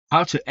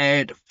How to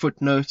add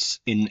footnotes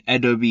in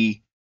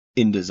Adobe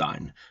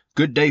InDesign.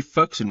 Good day,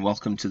 folks, and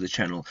welcome to the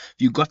channel. If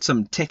you've got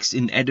some text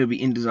in Adobe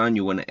InDesign,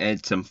 you want to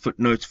add some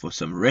footnotes for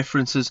some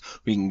references,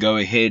 we can go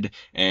ahead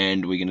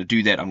and we're going to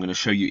do that. I'm going to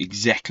show you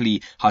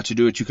exactly how to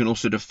do it. You can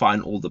also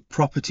define all the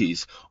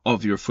properties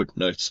of your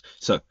footnotes.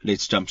 So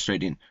let's jump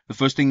straight in. The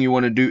first thing you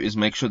want to do is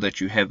make sure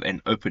that you have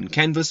an open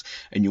canvas,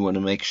 and you want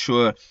to make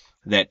sure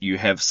that you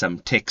have some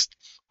text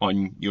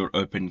on your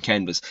open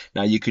canvas.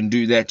 Now you can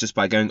do that just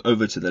by going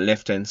over to the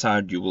left hand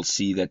side. You will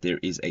see that there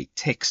is a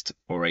text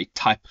or a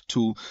type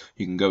tool.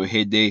 You can go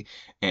ahead there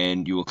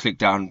and you will click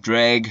down,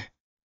 drag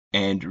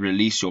and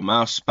release your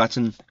mouse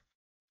button,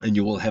 and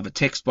you will have a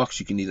text box.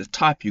 You can either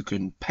type, you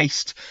can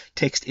paste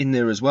text in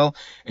there as well,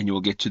 and you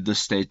will get to this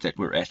stage that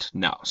we're at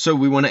now. So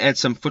we want to add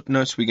some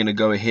footnotes. We're going to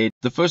go ahead.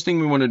 The first thing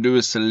we want to do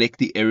is select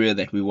the area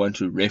that we want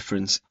to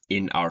reference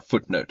in our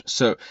footnote.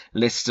 So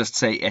let's just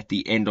say at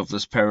the end of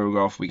this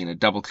paragraph, we're going to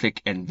double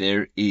click, and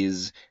there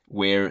is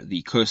where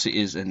the cursor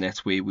is, and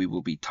that's where we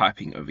will be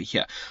typing over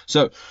here.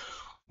 So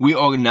we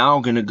are now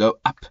going to go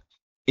up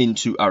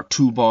into our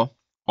toolbar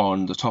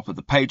on the top of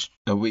the page,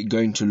 and we're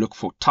going to look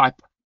for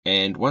type.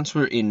 And once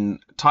we're in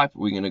type,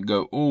 we're going to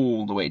go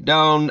all the way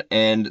down,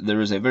 and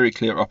there is a very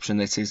clear option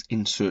that says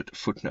insert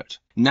footnote.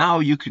 Now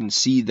you can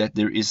see that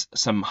there is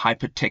some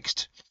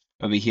hypertext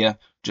over here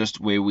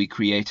just where we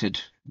created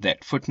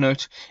that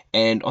footnote,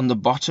 and on the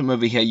bottom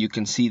over here you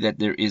can see that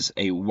there is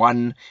a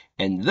 1,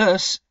 and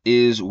this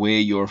is where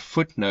your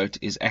footnote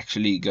is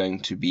actually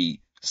going to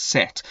be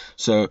set.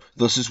 So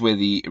this is where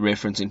the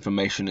reference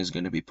information is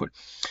going to be put.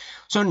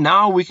 So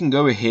now we can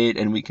go ahead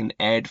and we can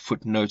add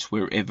footnotes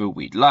wherever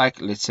we'd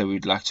like. Let's say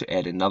we'd like to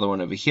add another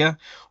one over here.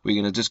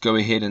 We're going to just go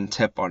ahead and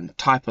tap on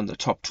type on the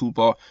top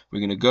toolbar.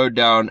 We're going to go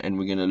down and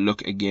we're going to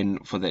look again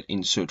for that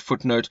insert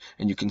footnote,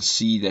 and you can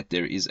see that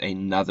there is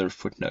another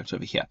footnote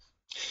over here.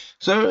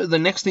 So the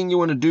next thing you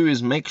want to do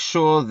is make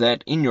sure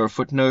that in your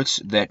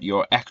footnotes that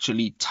you're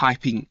actually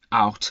typing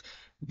out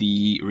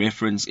the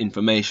reference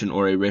information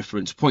or a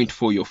reference point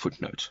for your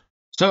footnote.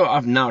 So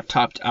I've now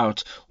typed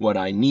out what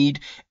I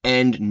need,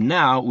 and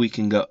now we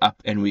can go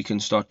up and we can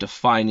start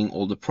defining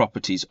all the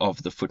properties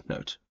of the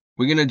footnote.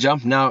 We're going to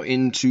jump now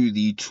into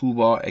the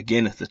toolbar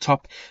again at the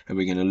top, and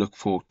we're going to look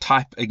for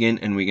type again,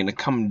 and we're going to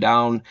come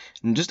down,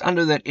 and just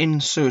under that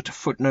insert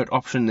footnote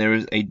option there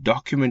is a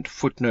document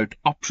footnote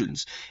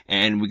options,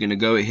 and we're going to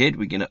go ahead,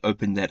 we're going to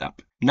open that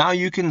up. Now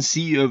you can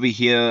see over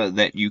here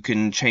that you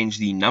can change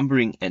the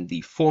numbering and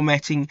the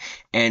formatting,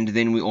 and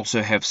then we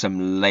also have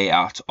some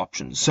layout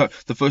options. So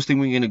the first thing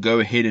we're going to go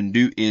ahead and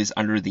do is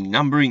under the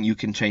numbering, you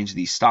can change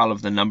the style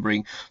of the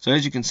numbering. So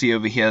as you can see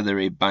over here, there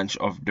are a bunch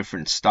of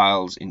different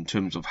styles in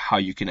terms of how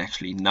you can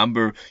actually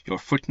number your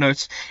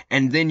footnotes,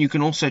 and then you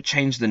can also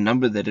change the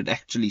number that it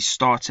actually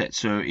starts at.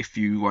 So if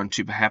you want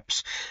to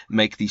perhaps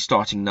make the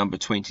starting number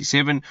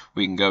 27,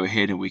 we can go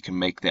ahead and we can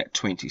make that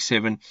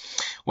 27.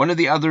 One of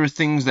the other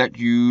things that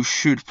you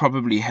should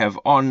probably have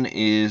on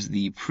is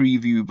the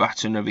preview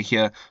button over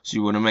here. So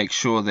you want to make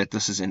sure that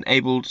this is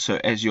enabled, so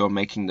as you're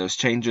making those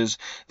changes,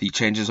 the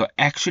changes are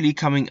actually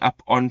coming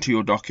up onto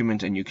your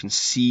document and you can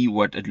see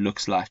what it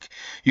looks like.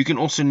 You can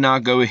also now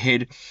go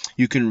ahead,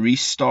 you can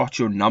restart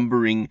your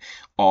numbering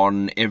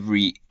on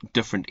every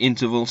different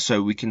interval.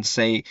 So we can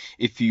say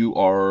if you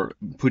are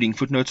putting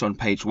footnotes on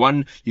page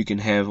 1, you can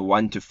have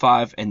 1 to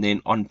 5, and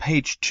then on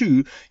page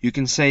 2 you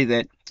can say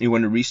that you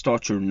want to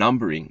restart your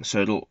numbering, so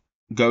it'll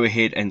go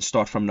ahead and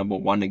start from number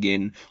 1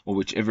 again, or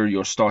whichever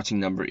your starting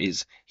number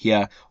is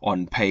here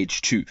on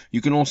page 2.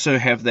 You can also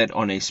have that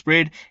on a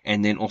spread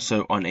and then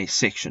also on a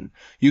section.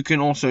 You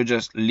can also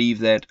just leave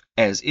that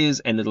as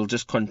is, and it'll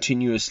just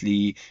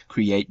continuously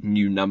create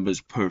new numbers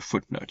per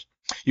footnote.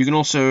 You can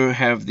also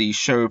have the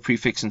show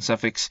prefix and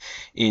suffix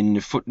in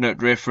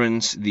footnote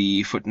reference,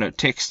 the footnote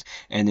text,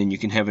 and then you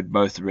can have it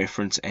both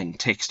reference and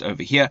text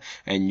over here,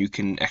 and you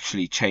can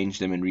actually change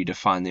them and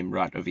redefine them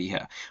right over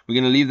here. We're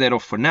going to leave that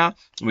off for now.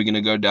 We're going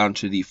to go down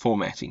to the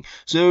formatting.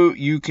 So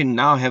you can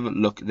now have a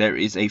look. There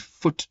is a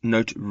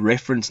footnote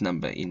reference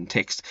number in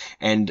text,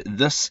 and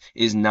this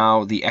is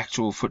now the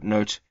actual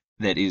footnote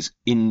that is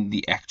in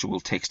the actual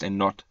text and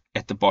not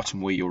at the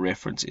bottom where your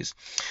reference is.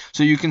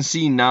 So you can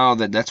see now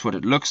that that's what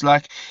it looks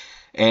like,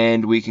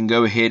 and we can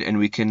go ahead and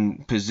we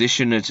can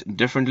position it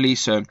differently.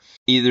 So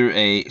either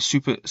a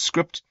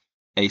superscript,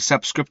 a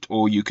subscript,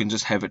 or you can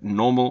just have it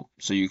normal.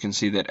 So you can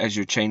see that as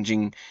you're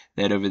changing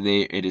that over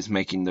there, it is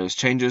making those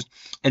changes.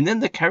 And then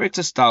the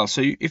character style,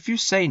 so if you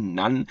say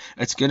none,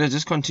 it's going to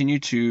just continue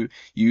to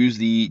use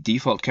the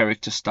default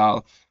character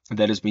style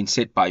that has been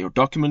set by your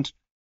document.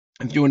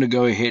 If you want to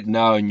go ahead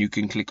now and you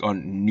can click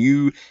on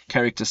new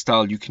character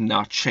style, you can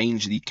now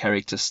change the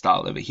character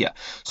style over here.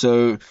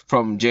 So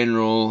from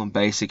general,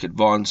 basic,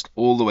 advanced,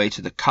 all the way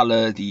to the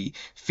color, the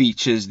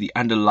features, the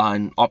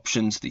underline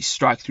options, the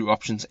strike through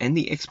options, and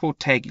the export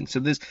tagging. So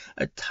there's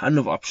a ton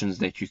of options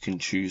that you can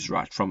choose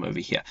right from over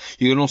here.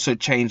 You can also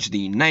change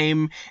the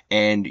name,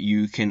 and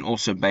you can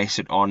also base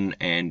it on,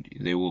 and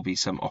there will be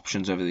some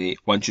options over there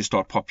once you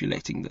start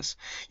populating this.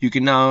 You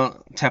can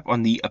now tap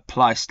on the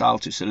apply style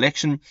to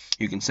selection.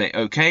 You can say say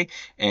OK,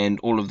 and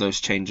all of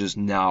those changes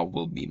now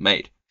will be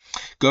made.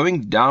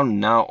 Going down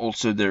now,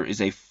 also there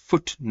is a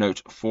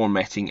footnote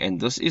formatting, and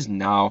this is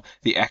now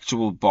the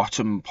actual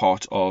bottom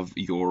part of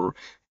your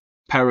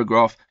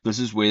paragraph. This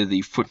is where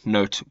the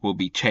footnote will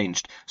be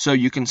changed. So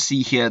you can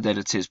see here that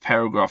it says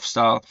paragraph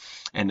style,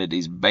 and it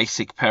is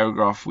basic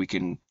paragraph. We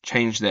can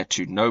change that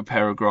to no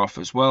paragraph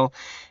as well.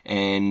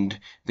 And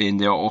then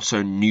there are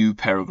also new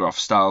paragraph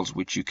styles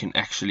which you can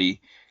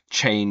actually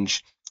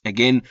change.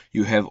 Again,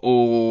 you have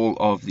all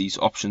of these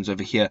options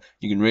over here.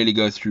 You can really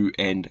go through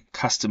and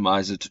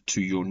customize it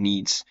to your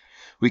needs.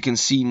 We can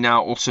see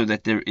now also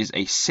that there is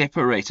a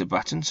separator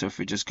button. So if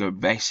we just go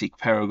basic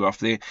paragraph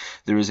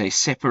there is a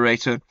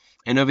separator.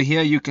 And over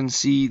here you can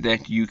see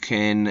that you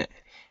can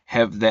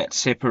have that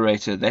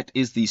separator. That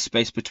is the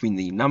space between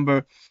the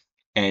number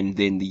and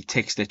then the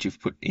text that you've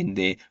put in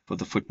there for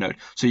the footnote.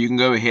 So you can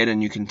go ahead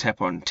and you can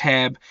tap on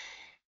tab,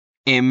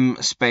 M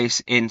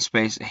space, N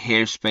space, a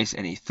hair space,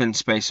 and a thin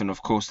space, and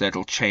of course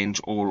that'll change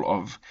all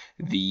of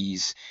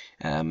these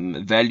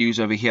values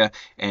over here.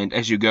 And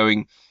as you're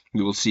going,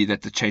 you will see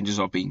that the changes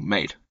are being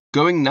made.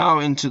 Going now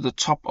into the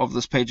top of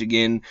this page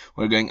again,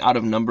 we're going out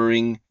of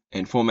numbering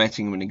and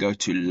formatting. I'm going to go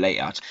to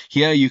layout.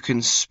 Here you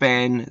can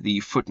span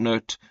the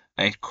footnote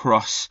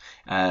across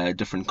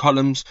different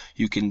columns.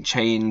 You can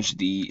change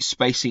the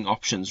spacing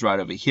options right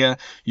over here.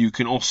 You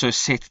can also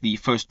set the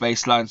first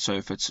baseline. So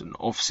if it's an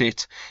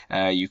offset,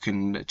 you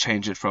can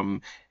change it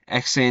from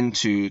accent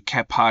to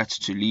cap height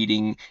to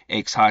leading,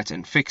 X height,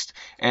 and fixed.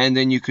 And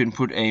then you can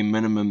put a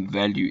minimum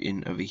value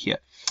in over here.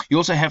 You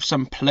also have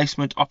some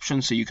placement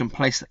options, so you can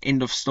place the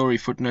end of story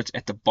footnotes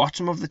at the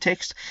bottom of the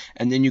text,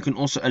 and then you can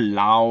also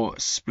allow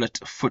split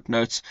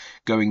footnotes.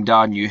 Going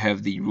down, you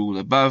have the rule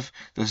above.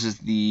 This is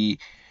the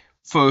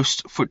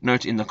first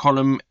footnote in the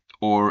column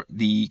or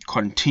the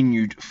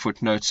continued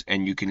footnotes,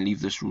 and you can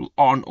leave this rule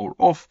on or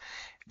off.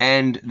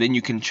 And then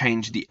you can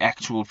change the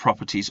actual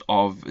properties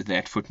of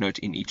that footnote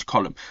in each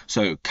column.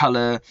 So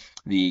color,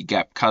 the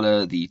gap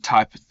color, the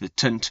type, the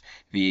tint,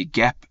 the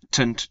gap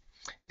tint,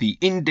 the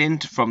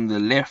indent from the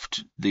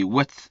left, the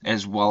width,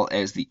 as well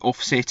as the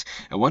offset.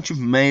 And once you've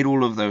made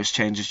all of those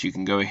changes, you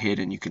can go ahead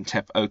and you can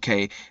tap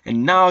OK.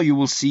 And now you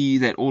will see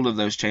that all of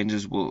those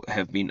changes will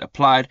have been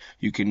applied.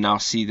 You can now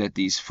see that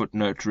these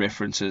footnote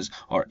references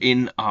are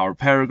in our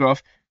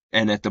paragraph.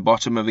 And at the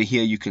bottom over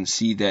here, you can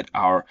see that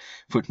our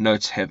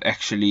footnotes have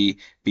actually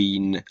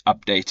been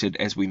updated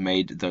as we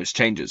made those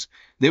changes.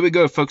 There we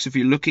go, folks. If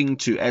you're looking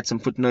to add some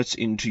footnotes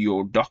into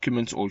your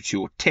documents or to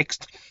your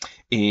text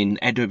in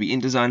Adobe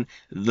InDesign,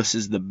 this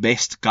is the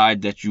best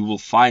guide that you will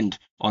find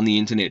on the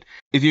internet.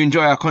 If you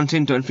enjoy our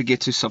content, don't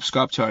forget to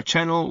subscribe to our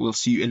channel. We'll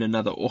see you in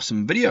another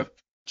awesome video.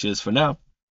 Cheers for now.